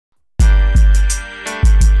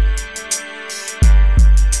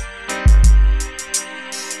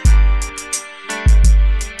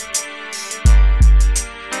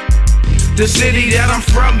The city that I'm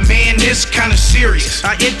from, man, it's kinda serious.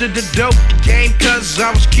 I entered the dope game cause I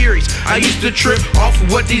was curious. I used to trip off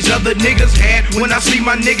what these other niggas had. When I see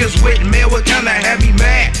my niggas with mail, it kinda had me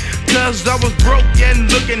mad. Cause I was broke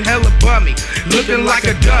and looking hella bummy, looking like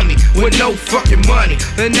a dummy with no fucking money.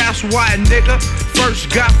 And that's why a nigga first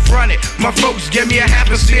got fronted. My folks gave me a half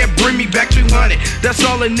and said bring me back 200. That's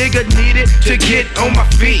all a nigga needed to get on my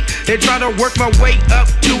feet. They try to work my way up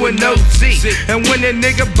to an OC. And when a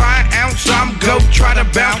nigga buy an ounce, I'm go try to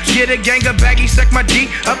bounce. Get a gang of baggies, suck my D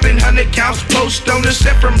up in 100 counts. Post on the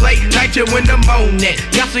set from late night till in the morning.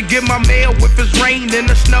 Got to get my mail if it's rain and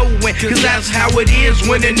the snowing. Cause that's how it is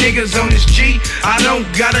when a nigga's on this G. I don't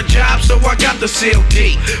got a job, so I got the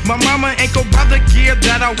CLD. My mama ain't gon' buy the gear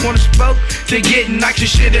that I wanna smoke. To get nice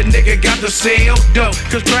shit, a nigga got to sell dope.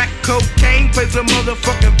 Cause crack cocaine plays a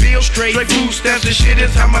motherfucking bill. Straight food stamps and shit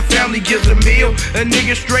is how my family gets a meal. A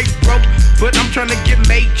nigga straight broke, but I'm tryna get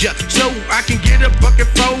major, so I can get a bucket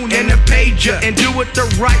phone and a pager and do it the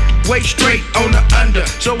right way, straight on the under,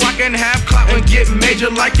 so I can have clout and get major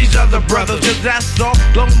like these other brothers. Cause that's all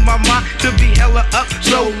blow my mind to be hella up,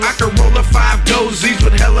 so I can roll a 5 dozies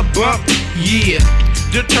with hella bump. Yeah,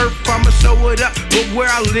 the turf, I'ma sew it up, but where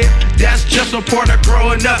I live, that's just a part of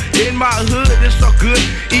growing up. In my hood, it's all good,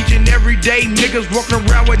 each and every day. Niggas walking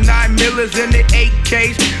around with 9 millers and the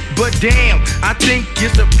 8Ks. But damn, I think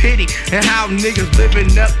it's a pity and how niggas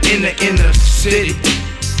living up in the inner city.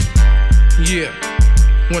 Yeah,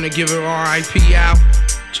 wanna give an RIP out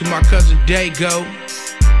to my cousin Dago,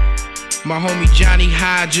 my homie Johnny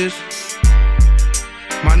Hodges,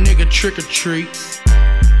 my nigga Trick or Treat,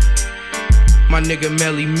 my nigga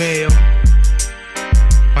Melly Mail,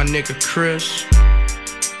 my nigga Chris,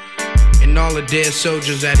 and all the dead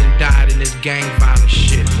soldiers that done died in this gang violence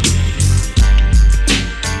shit.